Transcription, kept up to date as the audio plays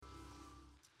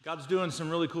God's doing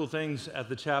some really cool things at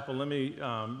the chapel. Let me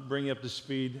bring you up to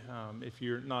speed. If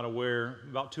you're not aware,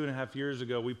 about 2.5 years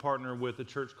ago, we partnered with a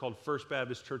church called First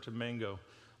Baptist Church of Mango,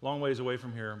 long ways away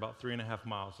from here, about 3.5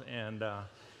 miles. And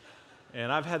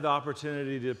I've had the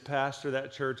opportunity to pastor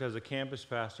that church as a campus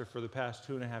pastor for the past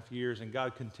 2.5 years, and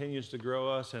God continues to grow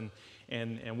us, and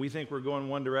we think we're going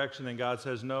one direction, and God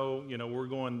says, no, we're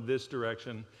going this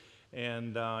direction.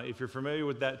 And if you're familiar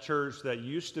with that church that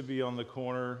used to be on the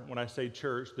corner, when I say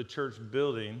church, the church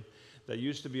building that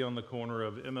used to be on the corner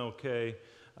of MLK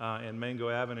and Mango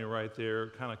Avenue right there,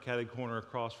 kind of catty corner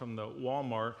across from the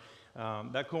Walmart,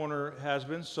 that corner has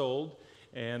been sold,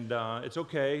 and it's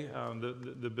okay.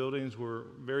 The buildings were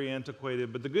very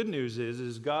antiquated, but the good news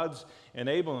is God's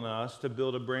enabling us to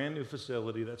build a brand new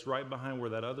facility that's right behind where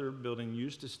that other building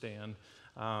used to stand,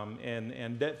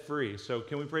 and debt-free. So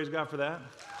can we praise God for that?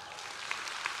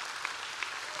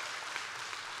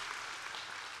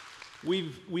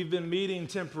 We've been meeting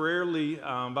temporarily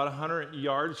about 100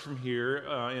 yards from here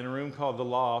in a room called The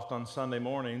Loft on Sunday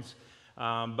mornings.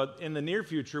 But in the near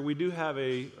future, we do have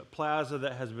a plaza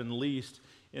that has been leased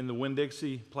in the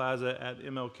Winn-Dixie Plaza at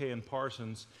MLK and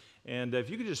Parsons. And if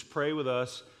you could just pray with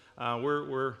us,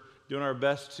 we're doing our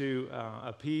best to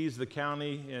appease the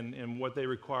county and what they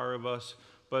require of us.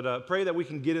 But pray that we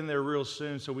can get in there real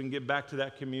soon so we can get back to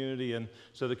that community, and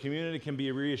so the community can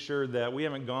be reassured that we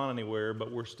haven't gone anywhere,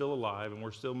 but we're still alive and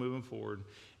we're still moving forward.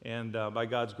 And by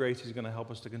God's grace, He's going to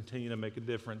help us to continue to make a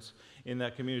difference in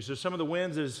that community. So some of the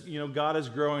wins is, God is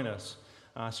growing us,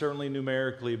 certainly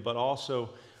numerically, but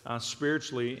also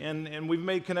spiritually. And we've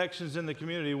made connections in the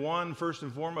community. One, first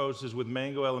and foremost, is with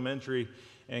Mango Elementary,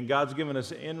 and God's given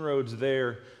us inroads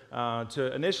there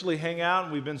to initially hang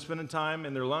out. We've been spending time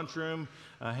in their lunchroom,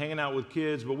 hanging out with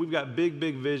kids, but we've got big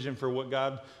vision for what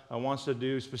God wants to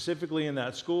do specifically in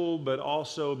that school, but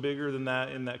also bigger than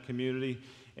that in that community.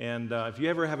 And if you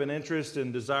ever have an interest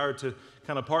and desire to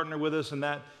kind of partner with us in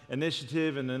that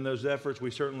initiative and in those efforts,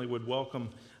 we certainly would welcome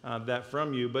that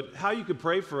from you. But how you could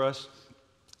pray for us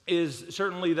is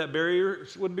certainly that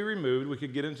barriers would be removed. We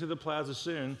could get into the plaza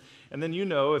soon. And then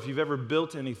if you've ever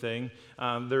built anything,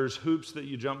 there's hoops that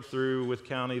you jump through with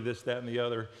county, this, that, and the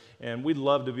other. And we'd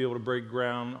love to be able to break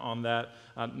ground on that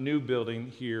new building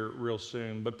here real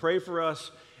soon. But pray for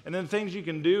us. And then things you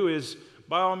can do is,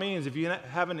 by all means, if you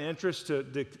have an interest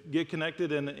to get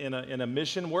connected in a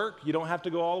mission work, you don't have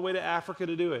to go all the way to Africa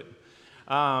to do it.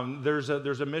 There's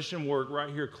a mission work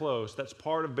right here close. That's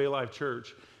part of Bay Life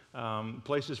Church.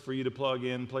 Places for you to plug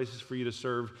in, places for you to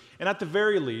serve. And at the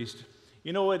very least,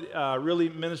 what really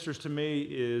ministers to me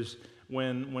is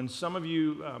when some of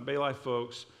you Bay Life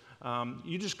folks,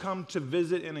 you just come to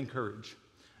visit and encourage.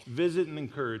 Visit and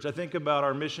encourage. I think about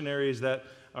our missionaries that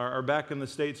are back in the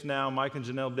States now, Mike and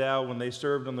Janelle Dow, when they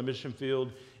served on the mission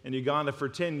field in Uganda for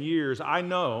 10 years. I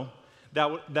know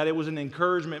that it was an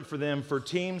encouragement for them for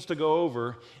teams to go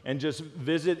over and just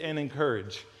visit and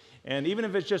encourage. And even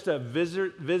if it's just a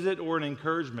visit or an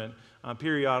encouragement,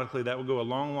 periodically, that will go a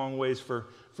long ways for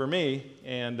me,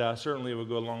 and certainly it will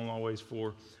go a long ways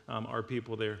for our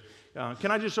people there. Can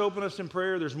I just open us in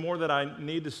prayer? There's more that I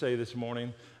need to say this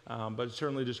morning, but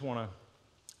certainly just want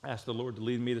to ask the Lord to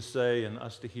lead me to say and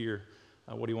us to hear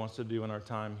what He wants to do in our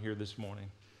time here this morning.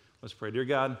 Let's pray. Dear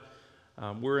God,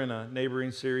 we're in a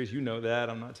neighboring series. You know that.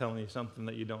 I'm not telling you something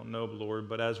that you don't know, Lord,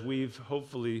 but as we've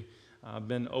hopefully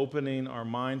been opening our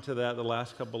mind to that the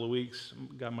last couple of weeks,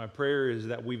 God, my prayer is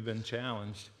that we've been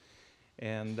challenged.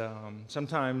 And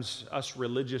sometimes us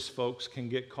religious folks can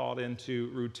get caught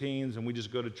into routines, and we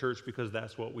just go to church because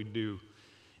that's what we do.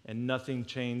 And nothing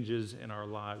changes in our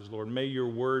lives, Lord. May your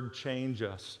word change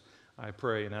us, I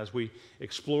pray. And as we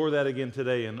explore that again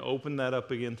today and open that up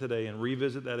again today and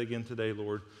revisit that again today,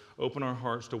 Lord, open our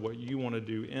hearts to what you want to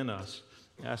do in us.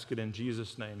 Ask it in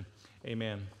Jesus' name.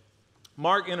 Amen.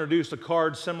 Mark introduced a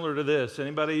card similar to this.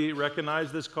 Anybody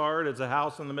recognize this card? It's a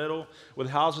house in the middle with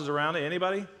houses around it.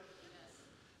 Anybody? Yes.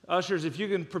 Ushers, if you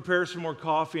can prepare some more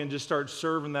coffee and just start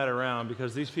serving that around,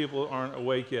 because these people aren't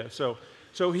awake yet. So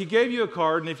he gave you a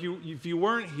card, and if you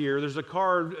weren't here, there's a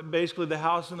card, basically the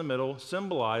house in the middle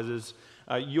symbolizes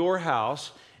your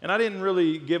house. And I didn't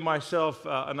really give myself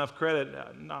enough credit,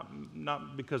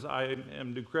 not because I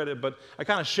am due credit, but I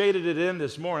kind of shaded it in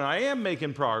this morning. I am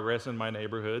making progress in my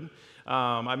neighborhood.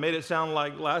 I made it sound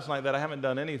like last night that I haven't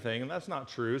done anything, and that's not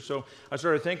true. So I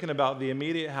started thinking about the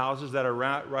immediate houses that are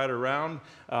right around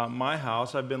my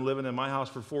house. I've been living in my house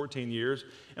for 14 years,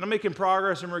 and I'm making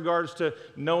progress in regards to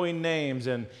knowing names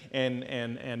and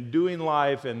doing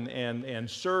life and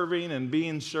serving and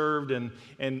being served and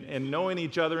knowing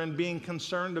each other and being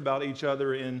concerned concerned about each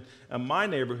other in my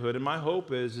neighborhood, and my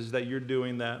hope is that you're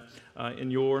doing that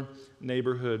in your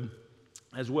neighborhood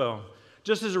as well.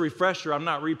 Just as a refresher, I'm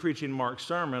not re-preaching Mark's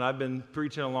sermon. I've been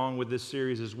preaching along with this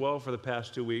series as well for the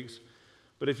past 2 weeks.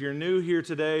 But if you're new here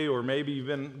today, or maybe you've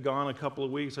been gone a couple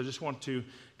of weeks, I just want to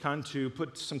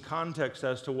put some context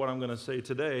as to what I'm going to say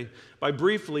today. By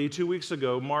briefly, 2 weeks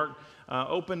ago, Mark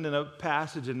opened in a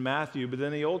passage in Matthew, but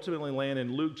then he ultimately landed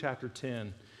in Luke chapter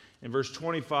 10, in verse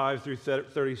 25 through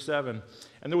 37.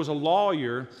 And there was a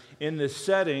lawyer in this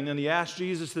setting, and he asked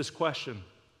Jesus this question: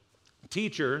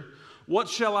 "Teacher, what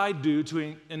shall I do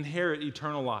to inherit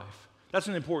eternal life?" That's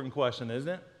an important question, isn't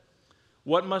it?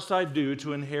 What must I do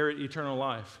to inherit eternal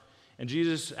life? And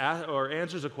Jesus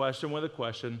answers a question with a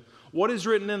question: what is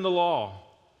written in the law,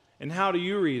 and how do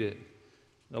you read it?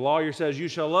 The lawyer says, "You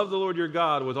shall love the Lord your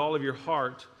God with all of your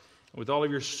heart, and with all of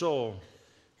your soul,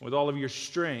 and with all of your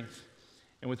strength,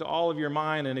 and with all of your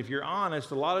mind." And if you're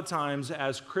honest, a lot of times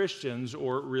as Christians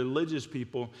or religious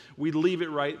people, we leave it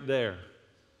right there.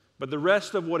 But the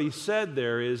rest of what he said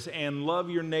there is, "and love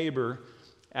your neighbor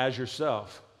as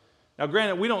yourself." Now,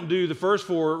 granted, we don't do the first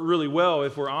four really well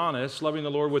if we're honest, loving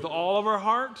the Lord with all of our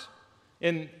heart,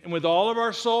 and with all of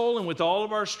our soul, and with all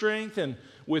of our strength, and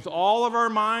with all of our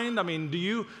mind. I mean, do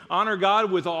you honor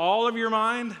God with all of your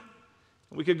mind?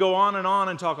 We could go on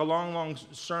and talk a long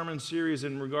sermon series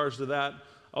in regards to that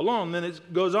alone. Then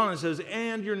it goes on and says,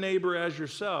 "and your neighbor as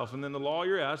yourself." And then the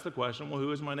lawyer asks the question, well,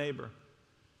 who is my neighbor?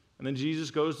 And then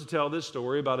Jesus goes to tell this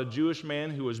story about a Jewish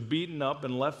man who was beaten up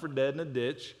and left for dead in a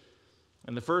ditch.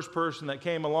 And the first person that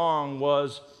came along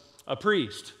was a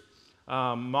priest.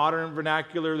 Modern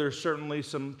vernacular, there's certainly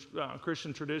some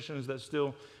Christian traditions that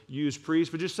still use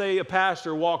priests. But just say a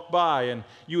pastor walked by, and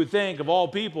you would think, of all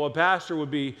people, a pastor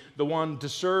would be the one to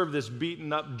serve this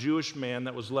beaten up Jewish man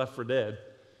that was left for dead.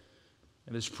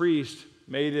 And this priest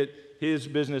made it his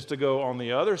business to go on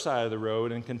the other side of the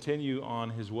road and continue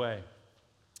on his way.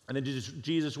 And then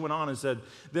Jesus went on and said,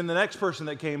 then the next person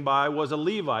that came by was a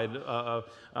Levite.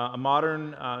 A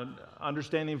modern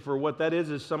understanding for what that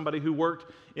is somebody who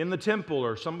worked in the temple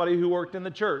or somebody who worked in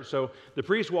the church. So the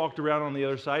priest walked around on the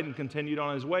other side and continued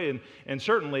on his way. And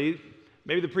certainly,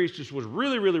 maybe the priest just was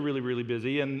really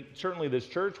busy, and certainly this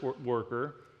church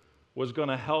worker was going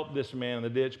to help this man in the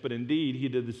ditch, but indeed, he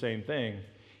did the same thing.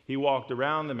 He walked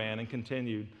around the man and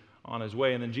continued on his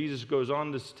way. And then Jesus goes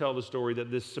on to tell the story that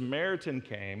this Samaritan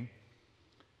came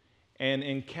and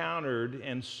encountered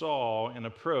and saw and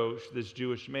approached this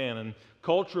Jewish man. And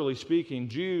culturally speaking,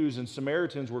 Jews and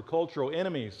Samaritans were cultural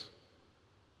enemies.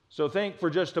 So think for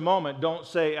just a moment, don't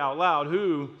say out loud,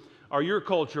 who are your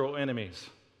cultural enemies?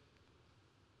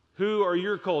 Who are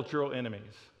your cultural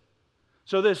enemies?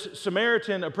 So this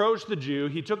Samaritan approached the Jew.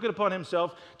 He took it upon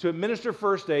himself to administer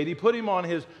first aid. He put him on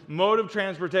his mode of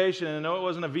transportation. And no, it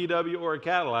wasn't a VW or a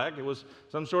Cadillac. It was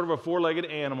some sort of a four-legged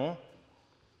animal.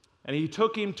 And he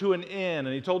took him to an inn,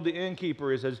 and he told the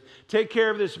innkeeper, he says, take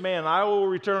care of this man. I will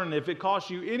return. If it costs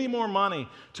you any more money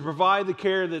to provide the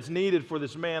care that's needed for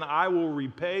this man, I will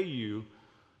repay you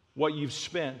what you've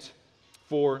spent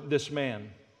for this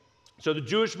man. So the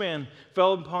Jewish man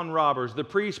fell upon robbers. The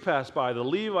priest passed by. The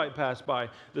Levite passed by.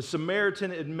 The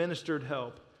Samaritan administered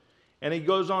help. And he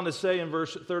goes on to say in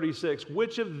verse 36,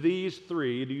 which of these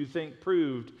three do you think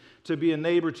proved to be a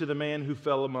neighbor to the man who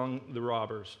fell among the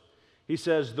robbers? He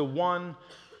says, the one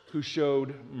who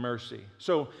showed mercy.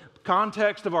 So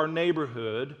context of our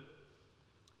neighborhood,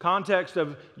 context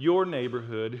of your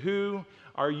neighborhood, who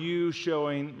are you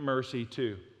showing mercy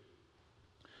to?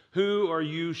 Who are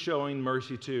you showing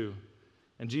mercy to?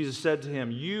 And Jesus said to him,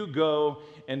 you go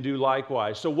and do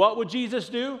likewise. So what would Jesus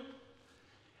do?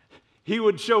 He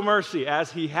would show mercy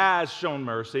as he has shown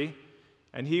mercy,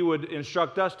 and he would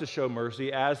instruct us to show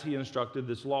mercy as he instructed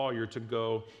this lawyer to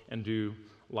go and do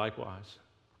likewise.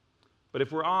 But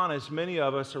if we're honest, many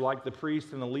of us are like the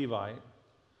priest and the Levite.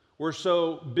 We're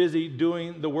so busy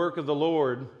doing the work of the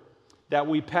Lord that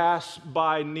we pass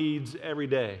by needs every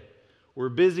day. We're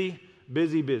busy,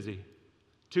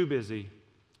 too busy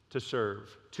to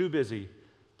serve, too busy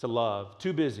to love,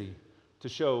 too busy to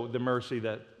show the mercy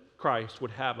that Christ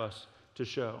would have us to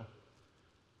show.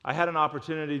 I had an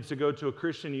opportunity to go to a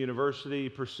Christian university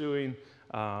pursuing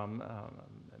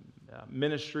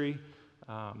ministry,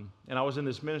 and I was in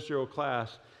this ministerial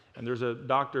class, and there's a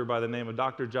doctor by the name of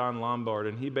Dr. John Lombard,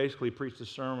 and he basically preached a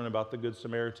sermon about the Good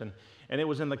Samaritan. And it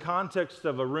was in the context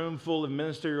of a room full of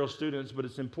ministerial students, but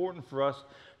it's important for us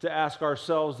to ask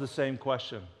ourselves the same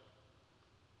question.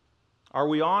 Are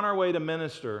we on our way to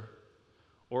minister,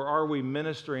 or are we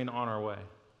ministering on our way?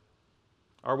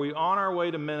 Are we on our way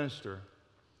to minister,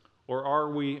 or are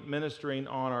we ministering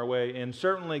on our way? And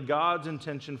certainly God's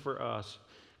intention for us,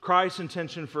 Christ's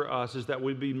intention for us, is that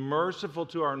we be merciful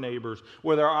to our neighbors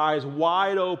with our eyes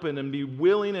wide open and be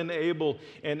willing and able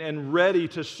and ready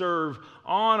to serve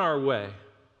on our way.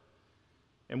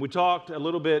 And we talked a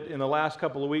little bit in the last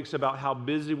couple of weeks about how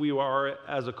busy we are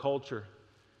as a culture.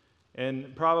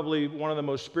 And probably one of the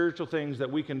most spiritual things that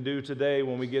we can do today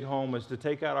when we get home is to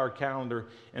take out our calendar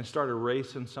and start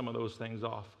erasing some of those things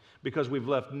off. Because we've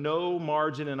left no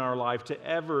margin in our life to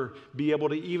ever be able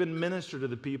to even minister to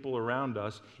the people around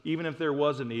us, even if there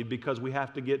was a need, because we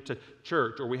have to get to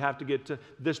church, or we have to get to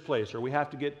this place, or we have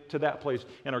to get to that place,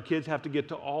 and our kids have to get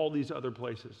to all these other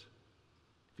places.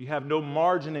 If you have no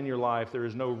margin in your life, there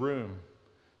is no room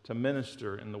to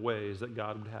minister in the ways that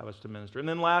God would have us to minister. And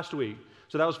then last week,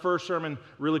 so that was first sermon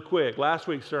really quick. Last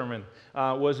week's sermon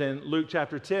was in Luke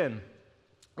chapter 10.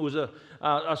 It was a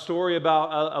story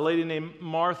about a lady named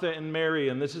Martha and Mary,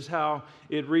 and this is how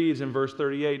it reads in verse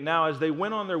 38. Now, as they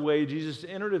went on their way, Jesus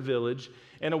entered a village,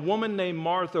 and a woman named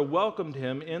Martha welcomed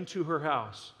him into her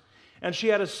house. And she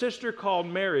had a sister called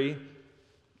Mary,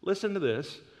 listen to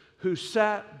this, who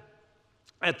sat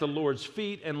at the Lord's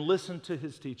feet and listened to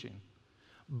his teaching.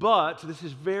 But, this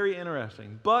is very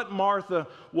interesting, but Martha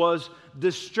was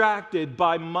distracted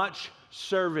by much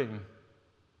serving.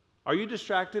 Are you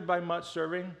distracted by much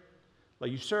serving? Like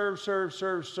you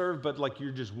serve, but like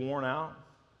you're just worn out?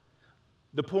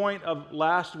 The point of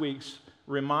last week's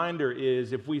reminder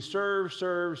is if we serve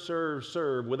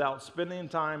without spending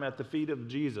time at the feet of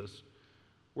Jesus,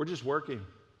 we're just working.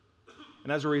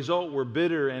 And as a result, we're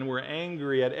bitter and we're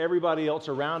angry at everybody else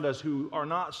around us who are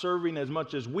not serving as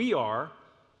much as we are.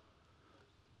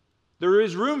 There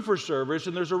is room for service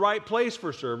and there's a right place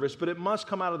for service, but it must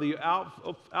come out of the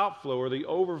outflow or the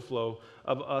overflow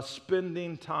of us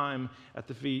spending time at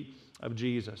the feet of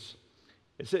Jesus.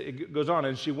 It goes on,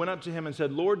 and she went up to him and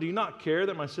said, Lord, do you not care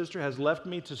that my sister has left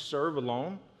me to serve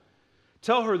alone?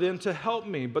 Tell her then to help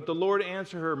me. But the Lord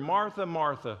answered her, Martha,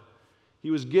 Martha.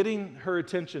 He was getting her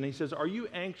attention. He says, are you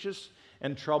anxious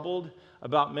and troubled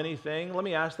about many things? Let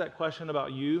me ask that question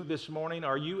about you this morning.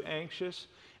 Are you anxious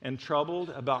and troubled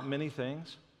about many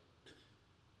things?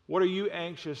 What are you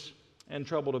anxious and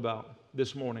troubled about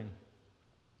this morning?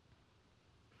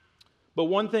 But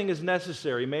one thing is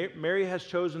necessary. Mary has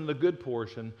chosen the good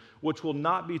portion, which will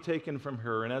not be taken from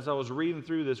her. And as I was reading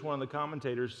through this, one of the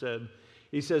commentators said,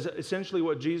 he says, essentially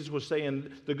what Jesus was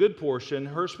saying, the good portion,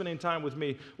 her spending time with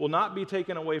me, will not be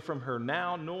taken away from her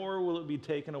now, nor will it be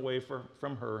taken away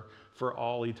from her for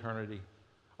all eternity.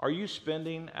 Are you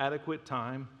spending adequate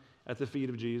time at the feet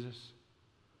of Jesus?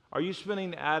 Are you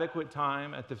spending adequate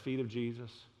time at the feet of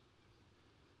Jesus?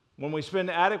 When we spend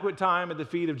adequate time at the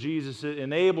feet of Jesus, it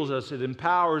enables us, it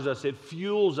empowers us, it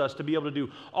fuels us to be able to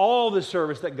do all the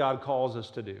service that God calls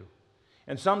us to do.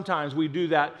 And sometimes we do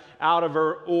that out of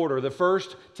our order. The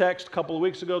first text a couple of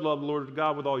weeks ago, love the Lord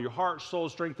God with all your heart, soul,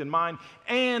 strength, and mind,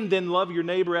 and then love your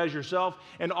neighbor as yourself.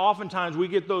 And oftentimes we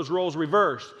get those roles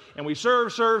reversed. And we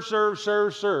serve,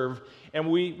 and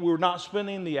we're not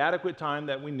spending the adequate time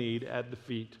that we need at the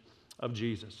feet of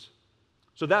Jesus.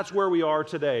 So that's where we are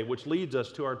today, which leads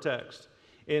us to our text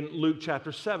in Luke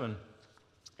chapter 7.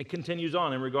 It continues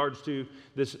on in regards to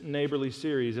this neighborly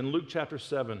series. In Luke chapter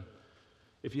 7,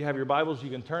 if you have your Bibles, you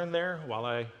can turn there while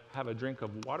I have a drink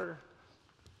of water.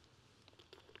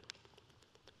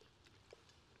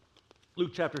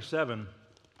 Luke chapter 7,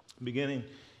 beginning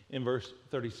in verse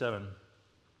 37.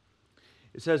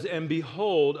 It says, and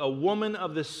behold, a woman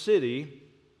of the city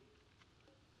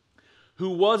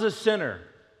who was a sinner.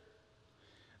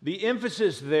 The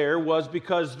emphasis there was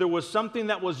because there was something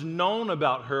that was known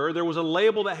about her. There was a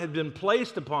label that had been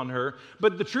placed upon her.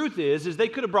 But the truth is they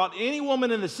could have brought any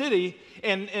woman in the city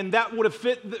and that would have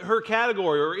fit her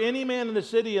category, or any man in the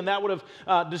city and that would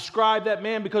have described that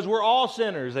man, because we're all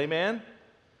sinners, amen?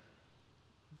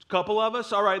 A couple of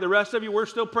us, all right, the rest of you, we're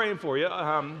still praying for you,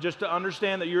 just to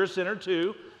understand that you're a sinner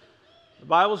too. The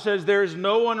Bible says there is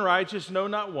no one righteous, no,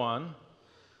 not one.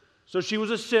 So she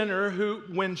was a sinner who,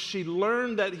 when she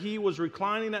learned that he was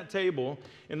reclining at table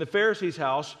in the Pharisee's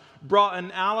house, brought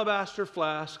an alabaster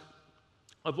flask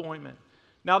of ointment.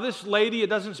 Now this lady, it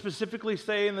doesn't specifically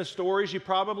say in the story, she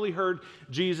probably heard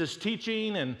Jesus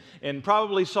teaching and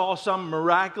probably saw some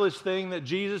miraculous thing that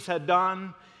Jesus had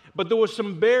done. But there was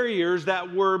some barriers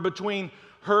that were between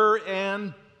her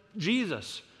and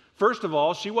Jesus. First of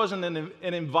all, she wasn't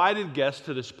an invited guest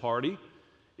to this party.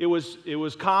 It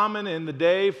was common in the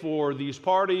day for these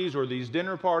parties or these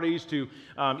dinner parties to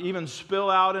even spill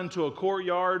out into a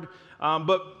courtyard.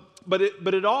 But but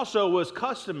it also was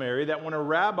customary that when a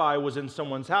rabbi was in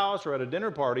someone's house or at a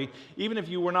dinner party, even if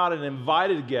you were not an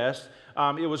invited guest,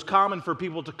 it was common for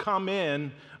people to come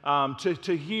in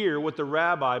to hear what the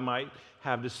rabbi might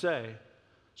have to say.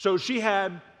 So she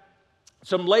had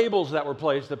some labels that were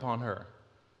placed upon her.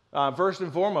 First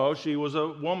and foremost, she was a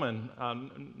woman.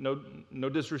 No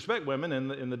disrespect, women,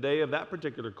 in the day of that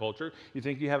particular culture. You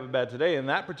think you have it bad today. In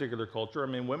that particular culture, I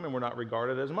mean, women were not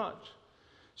regarded as much.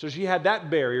 So she had that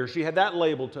barrier. She had that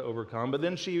label to overcome. But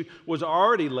then she was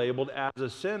already labeled as a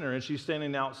sinner, and she's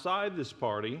standing outside this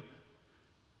party.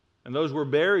 And those were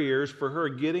barriers for her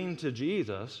getting to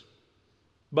Jesus.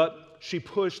 But she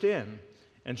pushed in,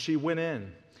 and she went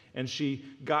in, and she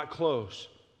got close.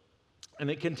 And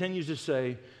it continues to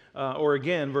say, or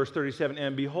again, verse 37,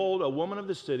 and behold, a woman of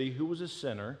the city who was a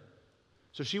sinner.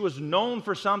 So she was known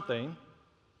for something.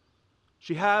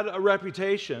 She had a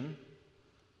reputation.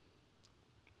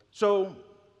 So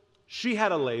she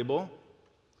had a label.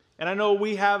 And I know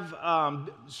we have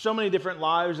so many different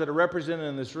lives that are represented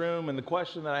in this room. And the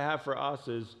question that I have for us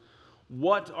is,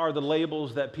 what are the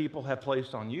labels that people have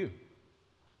placed on you?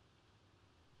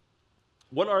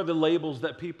 What are the labels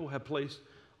that people have placed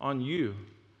on you?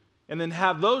 And then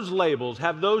have those labels,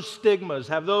 have those stigmas,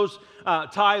 have those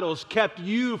titles kept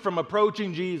you from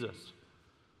approaching Jesus?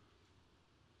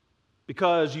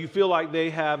 Because you feel like they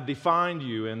have defined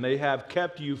you and they have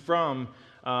kept you from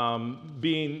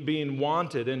being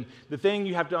wanted. And the thing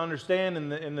you have to understand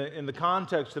in the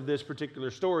context of this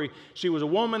particular story, she was a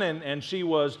woman and she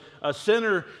was a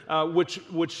sinner, which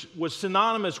was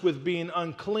synonymous with being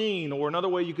unclean. Or another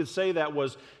way you could say that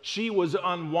was she was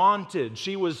unwanted.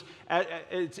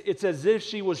 It's as if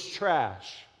she was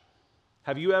trash.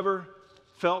 Have you ever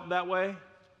felt that way?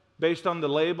 Based on the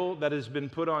label that has been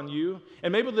put on you.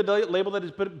 And maybe the label that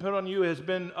is put on you has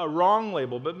been a wrong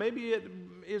label, but maybe it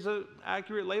is an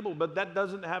accurate label, but that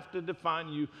doesn't have to define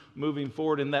you moving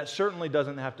forward, and that certainly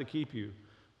doesn't have to keep you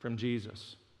from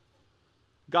Jesus.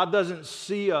 God doesn't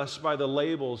see us by the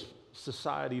labels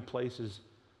society places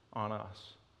on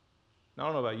us. Now, I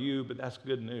don't know about you, but that's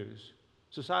good news.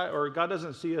 God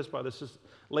doesn't see us by the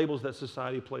labels that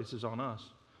society places on us.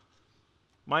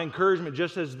 My encouragement,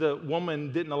 just as the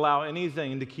woman didn't allow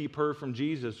anything to keep her from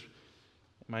Jesus,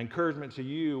 my encouragement to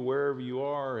you, wherever you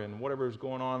are and whatever is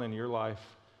going on in your life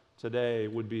today,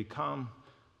 would be come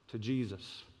to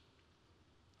Jesus.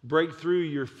 Break through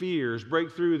your fears,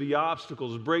 break through the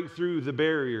obstacles, break through the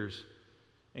barriers,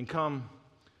 and come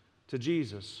to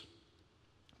Jesus.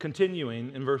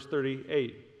 Continuing in verse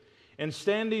 38, and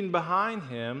standing behind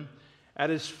him, at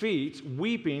his feet,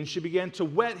 weeping, she began to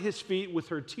wet his feet with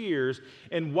her tears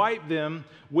and wiped them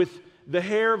with the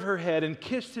hair of her head and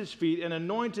kissed his feet and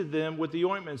anointed them with the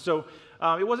ointment. So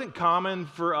it wasn't common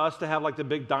for us to have like the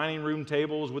big dining room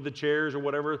tables with the chairs or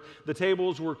whatever. The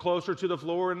tables were closer to the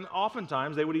floor, and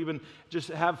oftentimes they would even just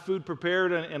have food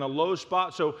prepared in a low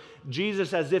spot. So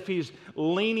Jesus, as if he's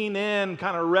leaning in,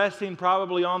 kind of resting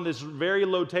probably on this very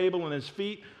low table, and his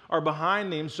feet are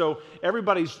behind him. So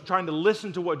everybody's trying to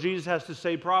listen to what Jesus has to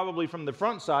say, probably from the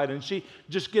front side, and she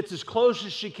just gets as close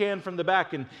as she can from the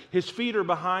back, and his feet are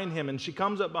behind him, and she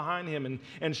comes up behind him,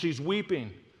 and she's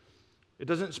weeping. It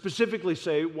doesn't specifically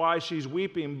say why she's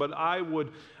weeping, but I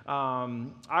would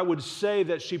say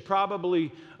that she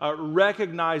probably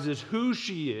recognizes who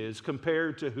she is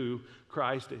compared to who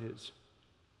Christ is.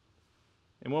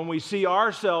 And when we see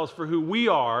ourselves for who we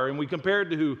are and we compare it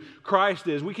to who Christ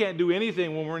is, we can't do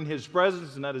anything when we're in his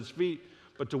presence and at his feet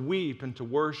but to weep and to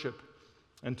worship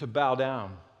and to bow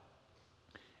down.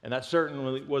 And that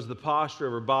certainly was the posture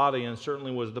of her body, and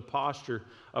certainly was the posture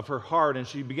of her heart. And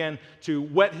she began to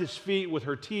wet his feet with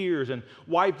her tears and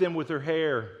wipe them with her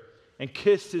hair and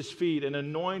kissed his feet and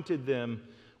anointed them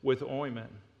with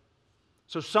ointment.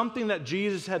 So something that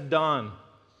Jesus had done,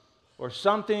 or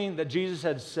something that Jesus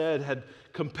had said, had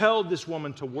compelled this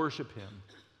woman to worship him.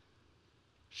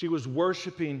 She was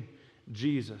worshiping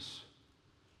Jesus.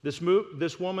 This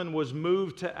woman was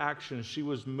moved to action. She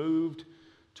was moved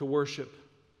to worship.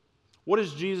 What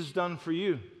has Jesus done for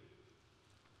you?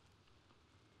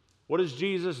 What has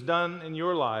Jesus done in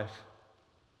your life?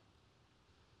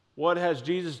 What has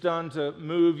Jesus done to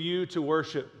move you to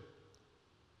worship?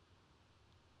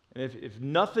 And if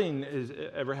nothing has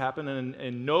ever happened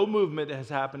and no movement has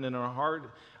happened in our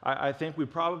heart, I think we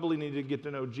probably need to get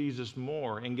to know Jesus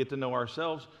more and get to know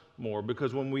ourselves more,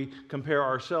 because when we compare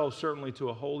ourselves certainly to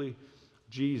a holy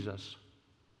Jesus,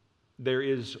 there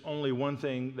is only one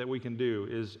thing that we can do,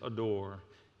 is adore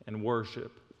and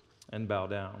worship and bow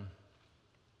down.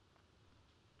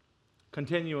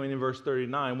 Continuing in verse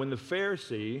 39, when the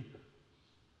Pharisee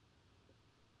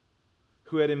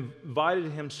who had invited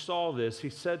him saw this, he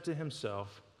said to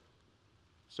himself,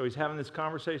 so he's having this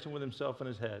conversation with himself in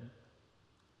his head.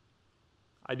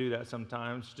 I do that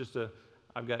sometimes,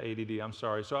 I've got ADD, I'm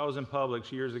sorry. So I was in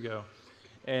Publix years ago,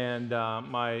 and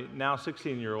my now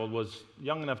 16-year-old was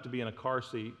young enough to be in a car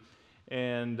seat,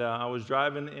 and I was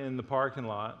driving in the parking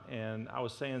lot, and I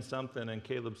was saying something, and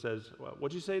Caleb says,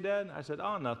 "What'd you say, Dad?" I said,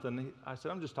 "Oh, nothing." I said,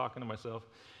 "I'm just talking to myself."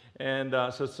 And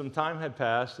so some time had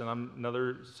passed, and I'm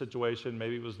another situation,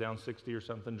 maybe it was down 60 or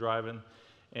something, driving,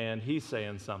 and he's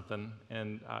saying something,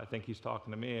 and I think he's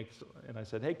talking to me, and I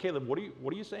said, "Hey, Caleb, what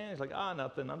are you saying?" He's like,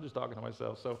 "Nothing, I'm just talking to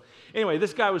myself." So anyway,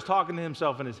 this guy was talking to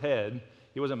himself in his head.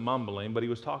 He wasn't mumbling, but he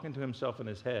was talking to himself in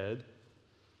his head,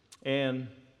 and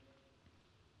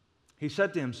he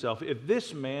said to himself, if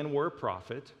this man were a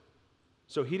prophet,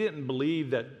 so he didn't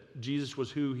believe that Jesus was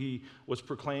who he was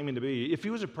proclaiming to be. If he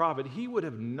was a prophet, he would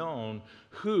have known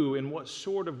who and what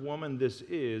sort of woman this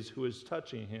is who is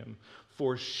touching him,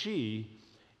 for she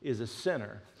is a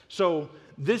sinner. So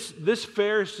this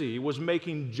Pharisee was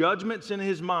making judgments in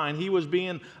his mind. He was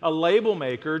being a label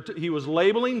maker. He was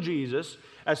labeling Jesus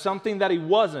as something that he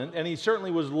wasn't, and he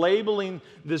certainly was labeling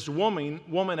this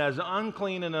woman as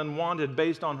unclean and unwanted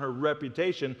based on her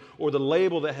reputation or the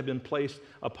label that had been placed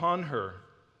upon her.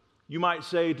 You might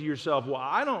say to yourself, well,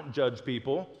 I don't judge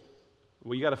people.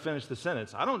 Well, you got to finish the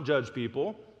sentence. I don't judge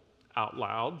people out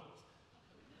loud.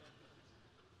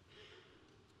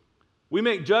 We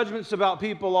make judgments about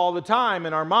people all the time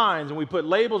in our minds, and we put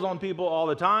labels on people all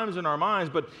the time in our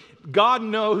minds, but God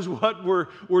knows what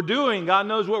we're doing. God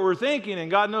knows what we're thinking,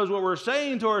 and God knows what we're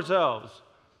saying to ourselves.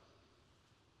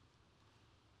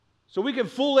 So we can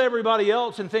fool everybody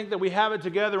else and think that we have it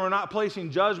together. We're not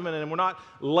placing judgment, and we're not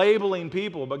labeling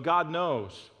people, but God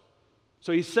knows.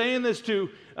 So he's saying this to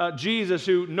Jesus,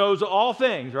 who knows all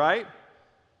things, right?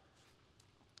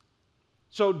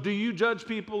 So do you judge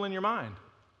people in your mind?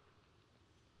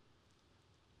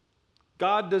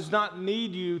 God does not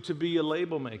need you to be a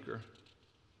label maker.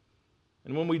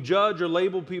 And when we judge or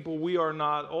label people, we are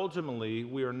not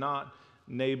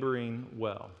neighboring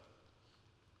well.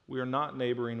 We are not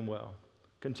neighboring well.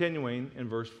 Continuing in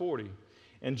verse 40.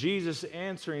 And Jesus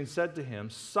answering said to him,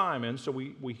 Simon, so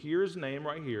we hear his name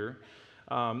right here.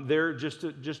 Just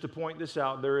to point this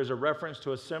out, there is a reference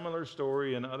to a similar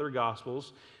story in other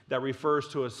Gospels that refers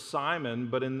to a Simon,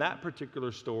 but in that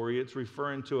particular story, it's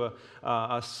referring to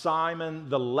a Simon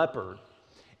the leper.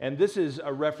 And this is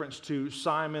a reference to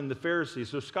Simon the Pharisee.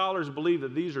 So scholars believe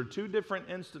that these are two different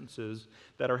instances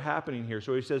that are happening here.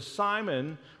 So he says,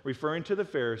 Simon, referring to the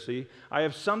Pharisee, I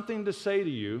have something to say to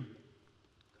you.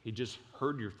 He just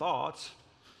heard your thoughts.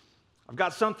 I've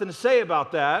got something to say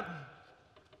about that.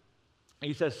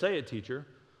 He says, say it, teacher.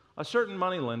 A certain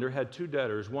moneylender had two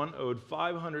debtors. One owed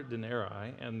 500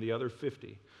 denarii and the other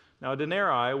 50. Now, a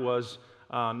denarii was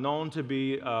known to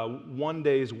be 1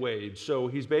 day's wage. So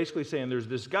he's basically saying there's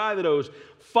this guy that owes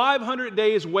 500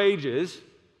 days' wages,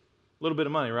 a little bit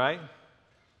of money, right?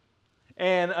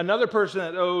 And another person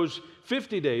that owes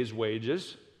 50 days'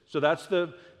 wages. So that's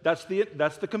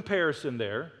the comparison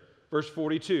there. Verse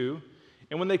 42.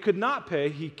 And when they could not pay,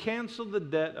 he canceled the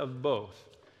debt of both.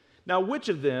 Now, which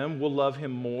of them will love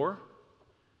him more?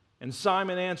 And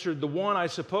Simon answered, the one, I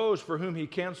suppose, for whom he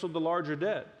canceled the larger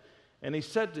debt. And he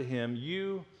said to him,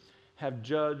 you have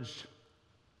judged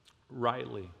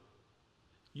rightly.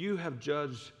 You have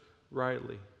judged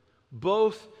rightly.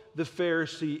 Both the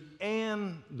Pharisee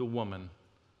and the woman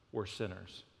were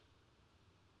sinners.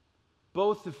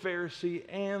 Both the Pharisee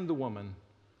and the woman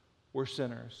were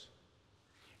sinners.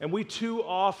 And we too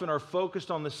often are focused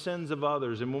on the sins of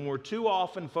others. And when we're too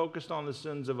often focused on the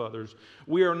sins of others,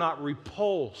 we are not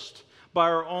repulsed by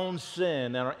our own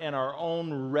sin and our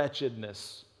own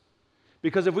wretchedness.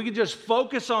 Because if we could just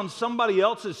focus on somebody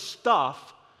else's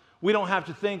stuff, we don't have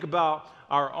to think about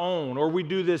our own. Or we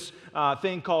do this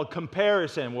thing called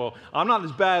comparison. Well, I'm not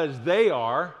as bad as they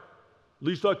are. At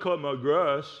least I cut my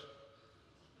grass.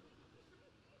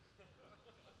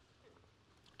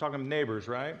 Talking to neighbors,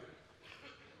 right?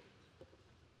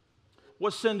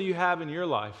 What sin do you have in your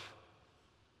life?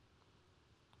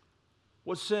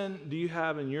 What sin do you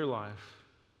have in your life?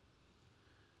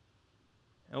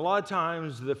 And a lot of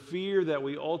times the fear that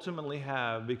we ultimately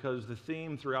have, because the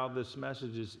theme throughout this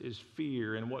message is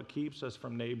fear, and what keeps us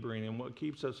from neighboring, and what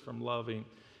keeps us from loving,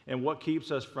 and what keeps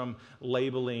us from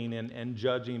labeling and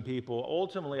judging people.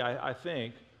 Ultimately, I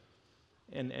think,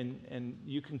 and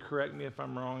you can correct me if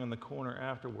I'm wrong in the corner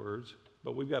afterwards,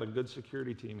 but we've got a good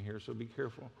security team here, so be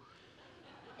careful.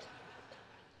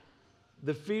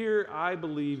 The fear, I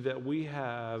believe, that we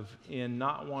have in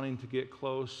not wanting to get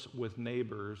close with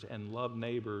neighbors and love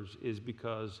neighbors is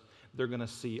because they're going to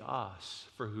see us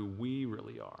for who we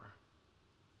really are.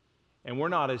 And we're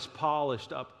not as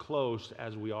polished up close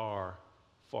as we are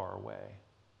far away.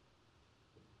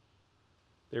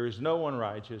 There is no one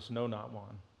righteous, no, not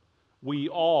one. We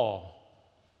all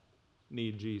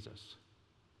need Jesus.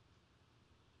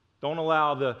 Don't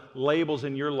allow the labels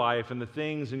in your life and the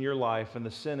things in your life and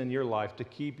the sin in your life to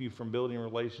keep you from building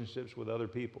relationships with other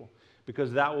people,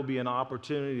 because that will be an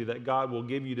opportunity that God will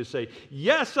give you to say,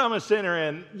 yes, I'm a sinner,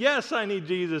 and yes, I need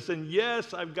Jesus, and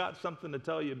yes, I've got something to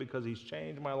tell you because He's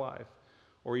changed my life,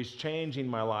 or He's changing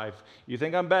my life. You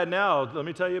think I'm bad now? Let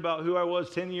me tell you about who I was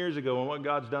 10 years ago and what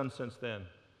God's done since then,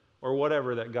 or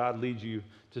whatever that God leads you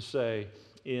to say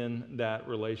in that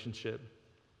relationship.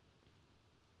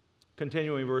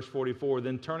 Continuing verse 44,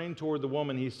 then turning toward the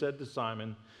woman, He said to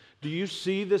Simon, do you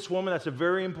see this woman? That's a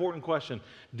very important question.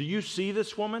 Do you see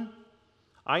this woman?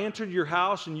 I entered your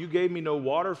house and you gave me no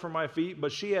water for my feet,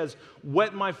 but she has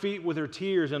wet my feet with her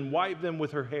tears and wiped them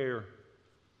with her hair.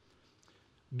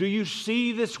 Do you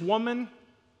see this woman?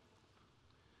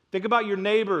 Think about your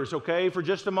neighbors, okay, for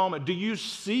just a moment. Do you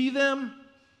see them?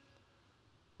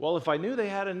 Well, if I knew they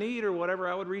had a need or whatever,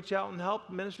 I would reach out and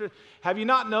help minister. Have you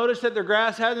not noticed that their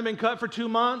grass hasn't been cut for 2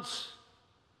 months?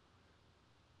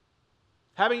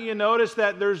 Haven't you noticed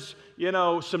that there's,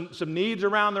 some needs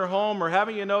around their home? Or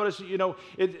haven't you noticed, a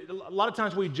lot of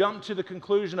times we jump to the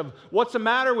conclusion of what's the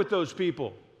matter with those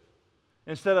people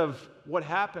instead of what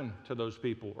happened to those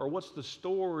people, or what's the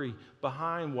story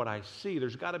behind what I see.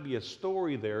 There's got to be a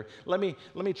story there. Let me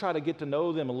try to get to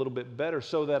know them a little bit better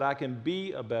so that I can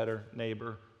be a better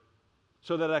neighbor,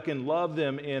 so that I can love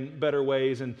them in better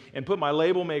ways and put my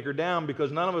label maker down,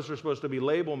 because none of us are supposed to be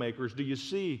label makers. Do you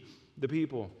see the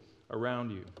people around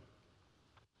you?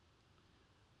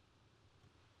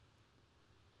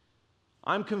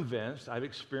 I'm convinced, I've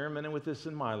experimented with this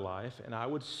in my life, and I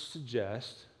would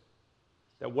suggest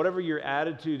that whatever your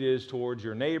attitude is towards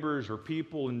your neighbors or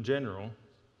people in general,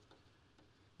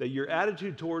 that your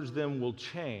attitude towards them will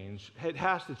change. It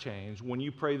has to change when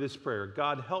you pray this prayer.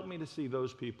 God, help me to see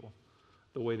those people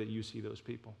the way that you see those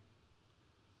people.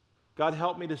 God,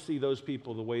 help me to see those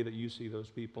people the way that you see those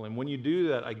people. And when you do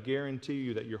that, I guarantee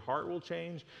you that your heart will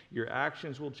change, your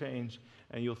actions will change,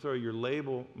 and you'll throw your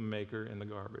label maker in the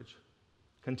garbage.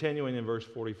 Continuing in verse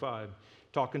 45,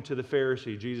 talking to the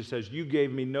Pharisee, Jesus says, you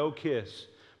gave me no kiss,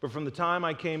 but from the time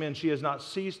I came in, she has not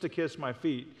ceased to kiss my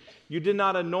feet. You did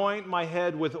not anoint my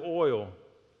head with oil,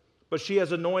 but she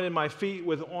has anointed my feet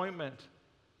with ointment.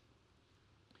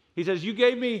 He says, you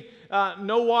gave me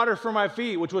no water for my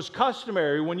feet, which was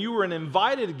customary when you were an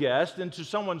invited guest into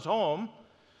someone's home.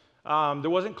 There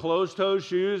wasn't closed-toed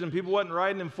shoes, and people wasn't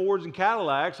riding in Fords and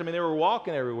Cadillacs. I mean, they were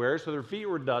walking everywhere, so their feet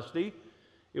were dusty.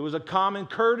 It was a common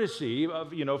courtesy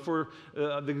of, for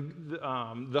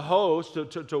the host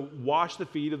to wash the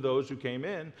feet of those who came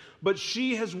in. But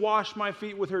she has washed my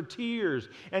feet with her tears,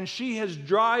 and she has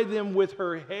dried them with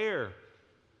her hair.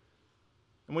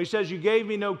 And when he says, you gave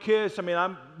me no kiss,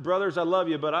 brothers, I love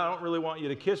you, but I don't really want you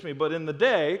to kiss me. But in the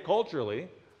day, culturally,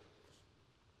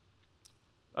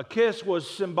 a kiss was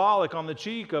symbolic on the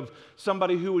cheek of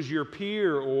somebody who was your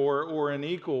peer or an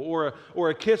equal, or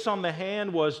a kiss on the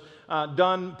hand was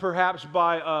done perhaps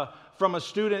from a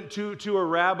student to a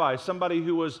rabbi, somebody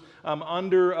who was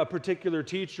under a particular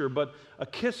teacher. But a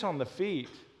kiss on the feet,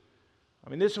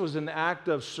 this was an act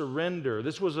of surrender.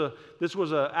 This was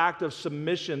an act of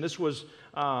submission. This was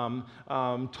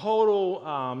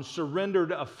total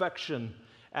surrendered affection,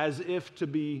 as if to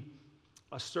be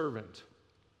a servant.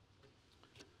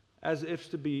 As if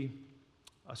to be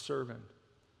a servant.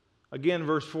 Again,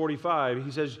 verse 45, he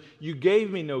says, you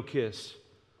gave me no kiss,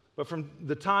 but from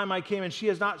the time I came in, she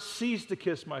has not ceased to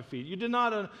kiss my feet. You did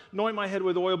not anoint my head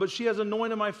with oil, but she has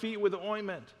anointed my feet with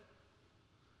ointment.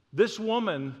 This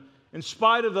woman, in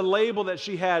spite of the label that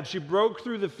she had, she broke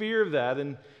through the fear of that,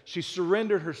 and she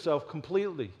surrendered herself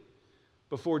completely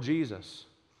before Jesus.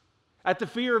 At the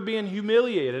fear of being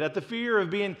humiliated, at the fear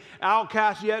of being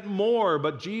outcast yet more,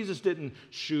 but Jesus didn't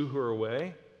shoo her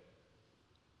away.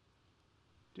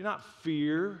 Do not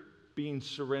fear being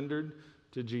surrendered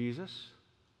to Jesus.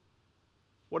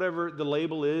 Whatever the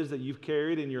label is that you've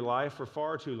carried in your life for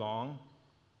far too long,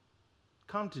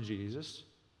 come to Jesus.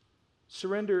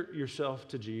 Surrender yourself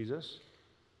to Jesus.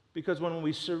 Because when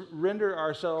we surrender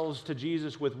ourselves to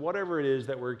Jesus with whatever it is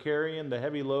that we're carrying, the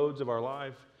heavy loads of our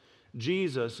life,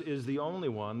 Jesus is the only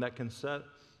one that can set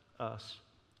us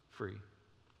free.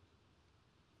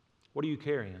 What are you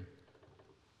carrying?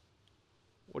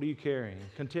 What are you carrying?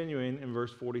 Continuing in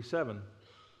verse 47.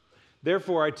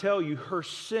 Therefore, I tell you, her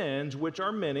sins, which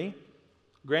are many,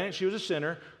 granted she was a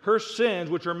sinner, her sins,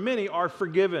 which are many, are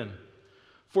forgiven.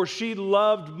 For she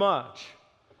loved much.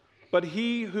 But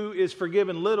he who is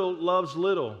forgiven little loves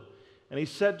little. And he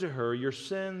said to her, your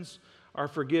sins are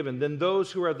forgiven. Then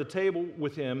those who were at the table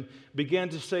with him began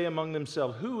to say among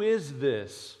themselves, who is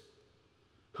this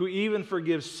who even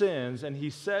forgives sins? And he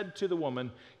said to the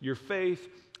woman, your faith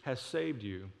has saved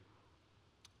you.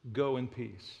 Go in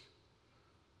peace.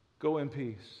 Go in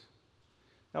peace.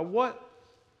 Now, what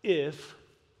if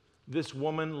this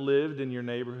woman lived in your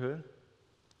neighborhood?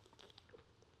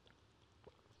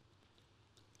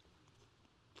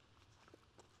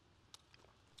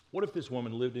 What if this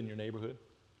woman lived in your neighborhood?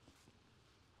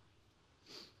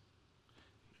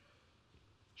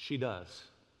 She does.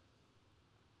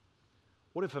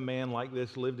 What if a man like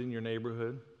this lived in your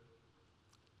neighborhood?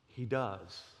 He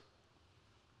does.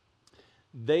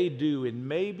 They do, and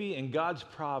maybe in God's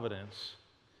providence,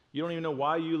 you don't even know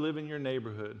why you live in your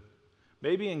neighborhood.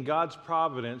 Maybe in God's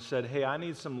providence said, hey, I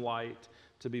need some light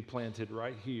to be planted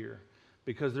right here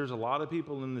because there's a lot of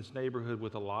people in this neighborhood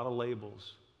with a lot of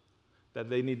labels that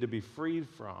they need to be freed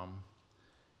from.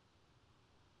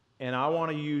 And I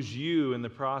want to use you in the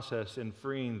process in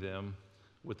freeing them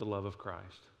with the love of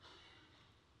Christ.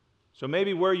 So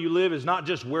maybe where you live is not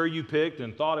just where you picked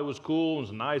and thought it was cool, it was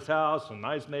a nice house, a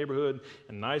nice neighborhood,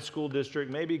 a nice school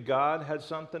district. Maybe God had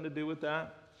something to do with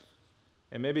that.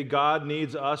 And maybe God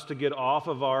needs us to get off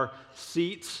of our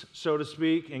seats, so to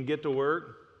speak, and get to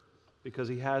work because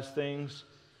He has things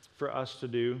for us to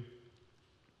do.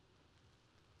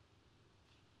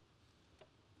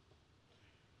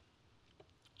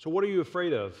 So what are you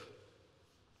afraid of?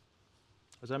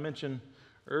 As I mentioned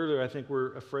earlier, I think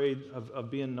we're afraid of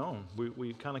being known.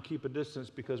 We kind of keep a distance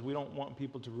because we don't want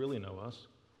people to really know us.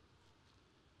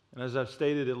 And as I've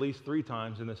stated at least 3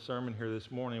 times in this sermon here this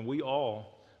morning, we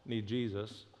all need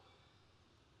Jesus.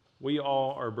 We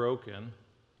all are broken.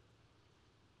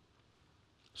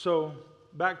 So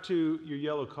back to your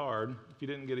yellow card. If you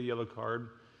didn't get a yellow card,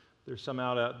 there's some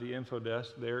out at the info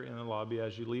desk there in the lobby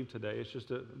as you leave today.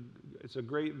 It's a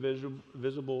great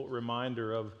visible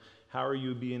reminder of how are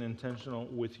you being intentional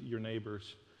with your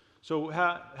neighbors. So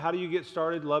how do you get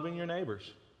started loving your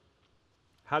neighbors?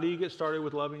 How do you get started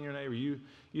with loving your neighbor?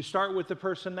 You start with the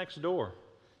person next door.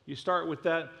 You start with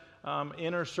that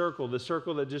inner circle, the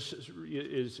circle that just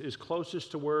is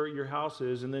closest to where your house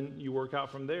is, and then you work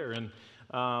out from there. And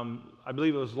I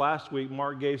believe it was last week,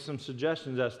 Mark gave some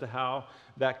suggestions as to how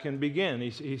that can begin.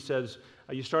 He says,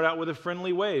 you start out with a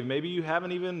friendly wave. Maybe you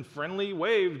haven't even friendly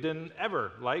waved in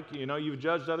ever. Like, you've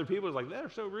judged other people. It's like, they're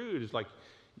so rude. It's like,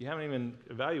 you haven't even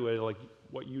evaluated like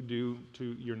what you do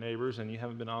to your neighbors, and you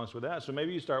haven't been honest with that. So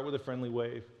maybe you start with a friendly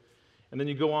wave. And then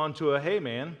you go on to a hey,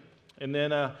 man. And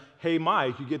then, hey,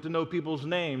 Mike, you get to know people's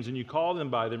names, and you call them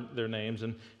by their names,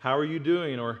 and how are you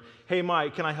doing? Or, hey,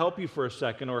 Mike, can I help you for a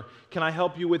second? Or, can I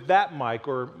help you with that, Mike?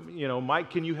 Or,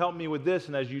 Mike, can you help me with this?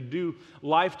 And as you do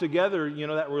life together,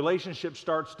 that relationship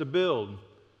starts to build.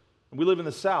 We live in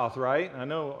the South, right? I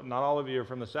know not all of you are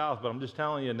from the South, but I'm just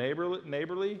telling you,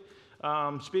 neighborly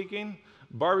speaking,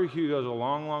 barbecue goes a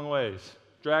long, long ways.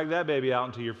 Drag that baby out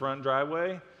into your front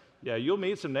driveway. Yeah, you'll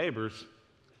meet some neighbors.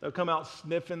 They'll come out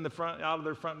sniffing out of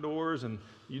their front doors, and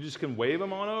you just can wave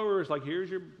them on over. It's like,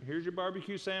 here's your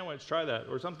barbecue sandwich. Try that,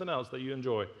 or something else that you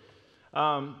enjoy.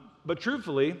 But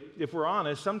truthfully, if we're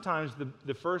honest, sometimes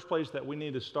the first place that we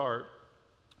need to start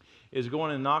is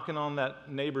going and knocking on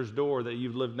that neighbor's door that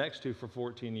you've lived next to for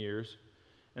 14 years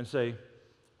and say,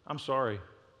 I'm sorry.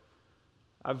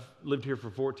 I've lived here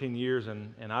for 14 years,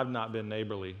 and I've not been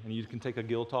neighborly. And you can take a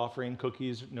guilt offering.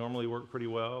 Cookies normally work pretty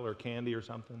well, or candy or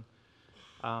something.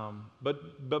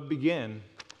 But begin.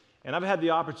 And I've had the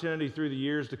opportunity through the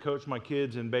years to coach my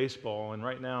kids in baseball, and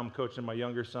right now I'm coaching my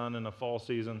younger son in the fall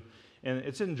season, and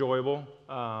it's enjoyable.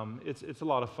 It's a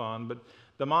lot of fun, but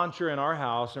the mantra in our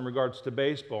house in regards to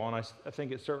baseball, and I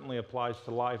think it certainly applies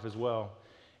to life as well,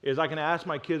 is I can ask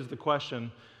my kids the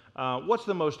question, what's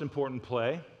the most important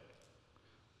play?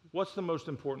 What's the most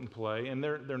important play? And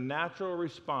their natural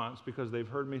response, because they've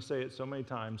heard me say it so many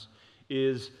times,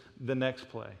 is the next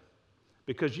play.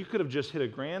 Because you could have just hit a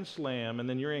grand slam, and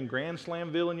then you're in Grand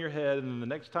Slamville in your head, and then the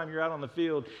next time you're out on the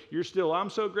field, you're still, I'm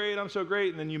so great,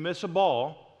 and then you miss a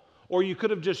ball. Or you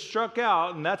could have just struck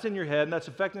out, and that's in your head, and that's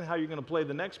affecting how you're going to play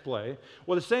the next play.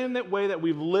 Well, the same way that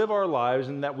we live our lives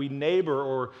and that we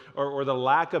neighbor or the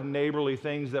lack of neighborly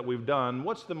things that we've done,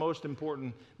 what's the most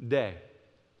important day?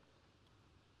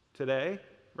 Today,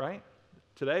 right?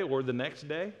 Today or the next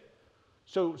day?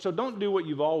 So don't do what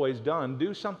you've always done.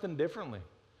 Do something differently.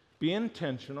 Be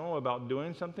intentional about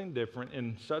doing something different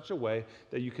in such a way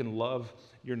that you can love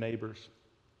your neighbors.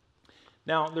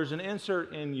 Now, there's an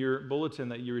insert in your bulletin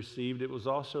that you received. It was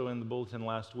also in the bulletin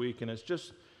last week, and it's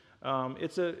just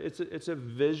it's a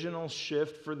visional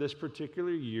shift for this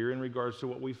particular year in regards to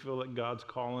what we feel that God's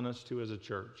calling us to as a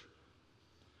church.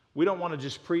 We don't want to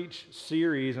just preach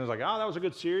series and it's like, oh, that was a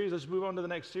good series, let's move on to the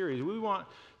next series. We want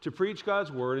to preach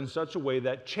God's word in such a way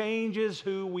that changes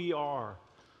who we are.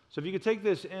 So if you could take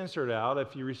this insert out,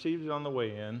 if you received it on the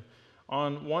way in,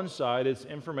 on one side it's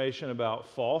information about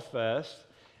Fall Fest,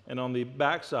 and on the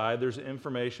back side there's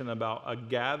information about a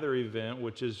gather event,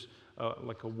 which is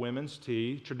like a women's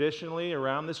tea. Traditionally,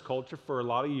 around this culture for a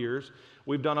lot of years,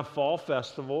 we've done a fall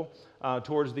festival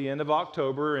towards the end of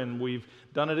October, and we've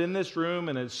done it in this room,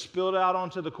 and it's spilled out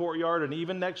onto the courtyard and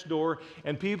even next door,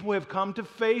 and people have come to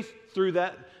faith through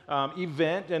that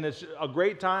event, and it's a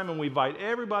great time, and we invite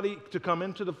everybody to come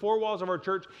into the four walls of our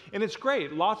church, and it's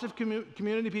great. Lots of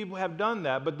community people have done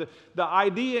that, but the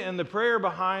idea and the prayer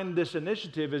behind this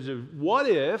initiative is, what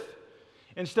if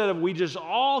instead of we just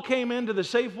all came into the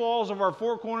safe walls of our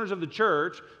four corners of the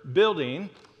church building,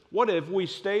 what if we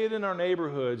stayed in our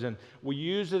neighborhoods and we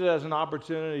used it as an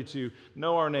opportunity to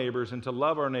know our neighbors and to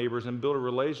love our neighbors and build a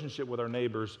relationship with our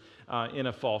neighbors in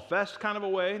a Fall Fest kind of a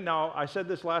way? Now, I said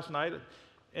this last night,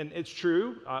 and it's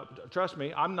true. Trust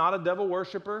me, I'm not a devil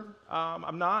worshiper.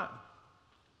 I'm not.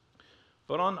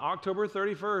 But on October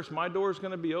 31st, my door's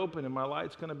going to be open and my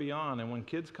light's going to be on. And when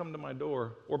kids come to my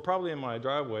door, or probably in my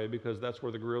driveway because that's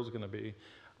where the grill's going to be,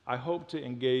 I hope to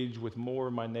engage with more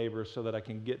of my neighbors so that I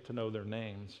can get to know their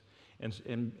names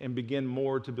and begin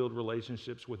more to build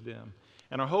relationships with them.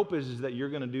 And our hope is that you're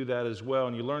going to do that as well.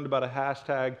 And you learned about a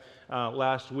hashtag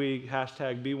last week,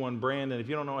 hashtag #BeOneBrand. And if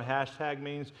you don't know what hashtag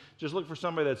means, just look for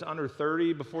somebody that's under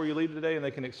 30 before you leave today and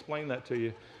they can explain that to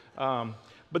you.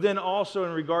 But then also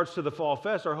in regards to the Fall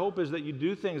Fest, our hope is that you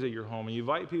do things at your home and you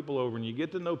invite people over and you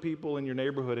get to know people in your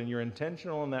neighborhood and you're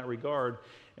intentional in that regard.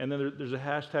 And then there's a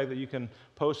hashtag that you can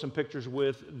post some pictures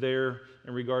with there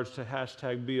in regards to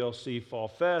hashtag BLC Fall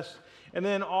Fest. And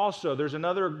then also there's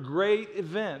another great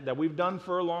event that we've done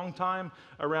for a long time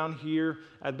around here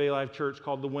at Bay Life Church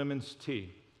called the Women's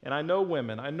Tea. And I know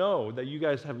women, I know that you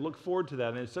guys have looked forward to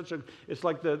that. And it's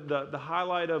like the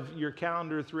highlight of your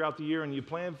calendar throughout the year, and you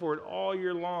plan for it all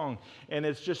year long. And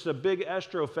it's just a big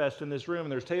estro fest in this room,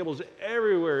 and there's tables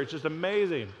everywhere. It's just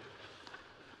amazing.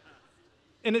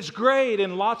 And it's great,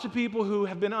 and lots of people who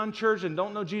have been unchurched and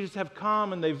don't know Jesus have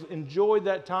come, and they've enjoyed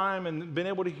that time and been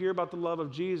able to hear about the love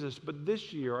of Jesus. But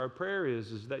this year, our prayer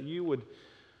is that you would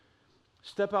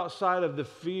step outside of the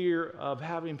fear of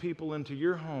having people into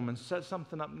your home and set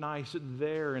something up nice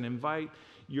there and invite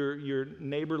your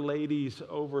neighbor ladies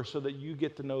over so that you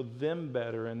get to know them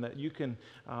better and that you can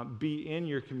be in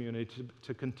your community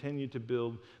to continue to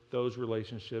build those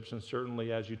relationships. And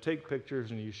certainly as you take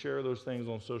pictures and you share those things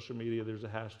on social media, there's a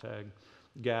hashtag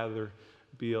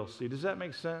GatherBLC. Does that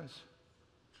make sense?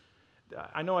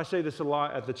 I know I say this a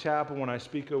lot at the chapel when I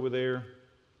speak over there,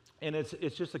 and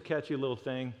it's just a catchy little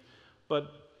thing. But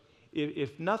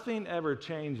if nothing ever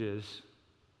changes,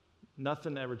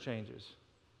 nothing ever changes.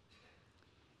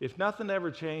 If nothing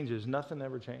ever changes, nothing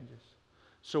ever changes.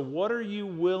 So what are you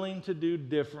willing to do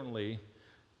differently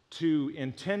to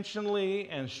intentionally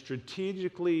and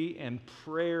strategically and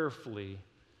prayerfully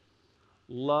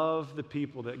love the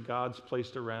people that God's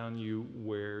placed around you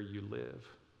where you live?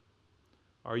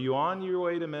 Are you on your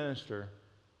way to minister,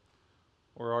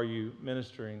 or are you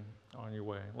ministering on your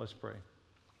way? Let's pray.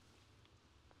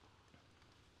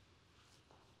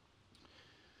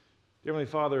 Dear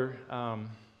Heavenly Father,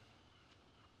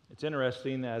 it's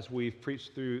interesting as we've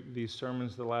preached through these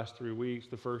sermons the last 3 weeks.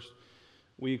 The first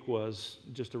week was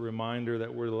just a reminder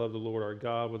that we're to love the Lord our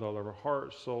God with all of our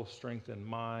heart, soul, strength, and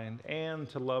mind, and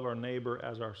to love our neighbor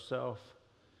as ourself.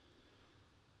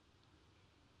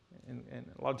 And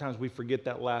a lot of times we forget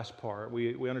that last part.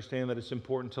 We understand that it's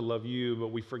important to love you, but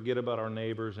we forget about our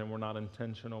neighbors and we're not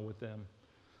intentional with them.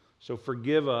 So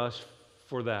forgive us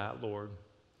for that, Lord.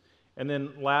 And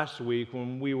then last week,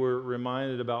 when we were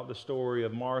reminded about the story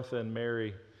of Martha and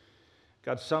Mary,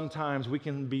 God, sometimes we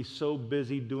can be so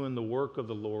busy doing the work of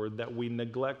the Lord that we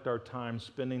neglect our time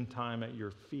spending time at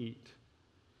your feet.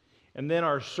 And then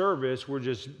our service, we're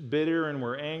just bitter and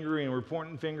we're angry and we're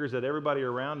pointing fingers at everybody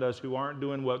around us who aren't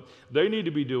doing what they need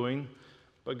to be doing.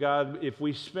 But God, if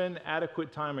we spend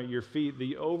adequate time at your feet,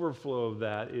 the overflow of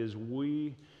that is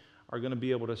we are going to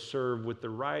be able to serve with the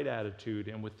right attitude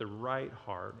and with the right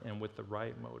heart and with the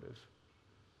right motive.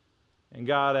 And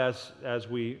God, as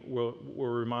we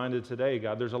were reminded today,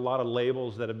 God, there's a lot of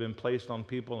labels that have been placed on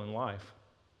people in life.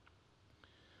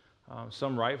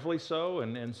 some rightfully so,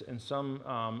 and some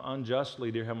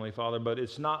unjustly, dear Heavenly Father, but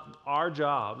it's not our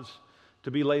jobs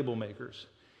to be label makers.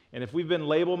 And if we've been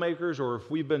label makers or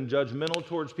if we've been judgmental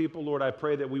towards people, Lord, I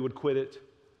pray that we would quit it.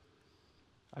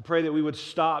 I pray that we would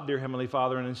stop, dear Heavenly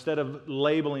Father, and instead of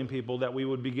labeling people, that we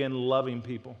would begin loving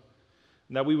people.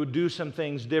 And that we would do some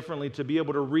things differently to be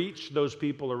able to reach those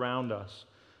people around us,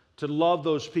 to love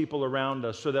those people around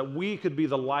us, so that we could be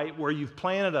the light where you've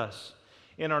planted us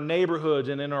in our neighborhoods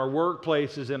and in our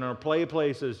workplaces, in our play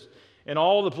places, in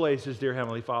all the places, dear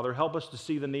Heavenly Father. Help us to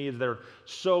see the needs that are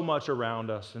so much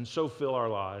around us and so fill our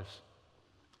lives.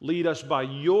 Lead us by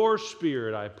your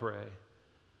Spirit, I pray.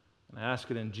 And I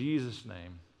ask it in Jesus'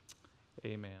 name.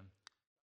 Amen.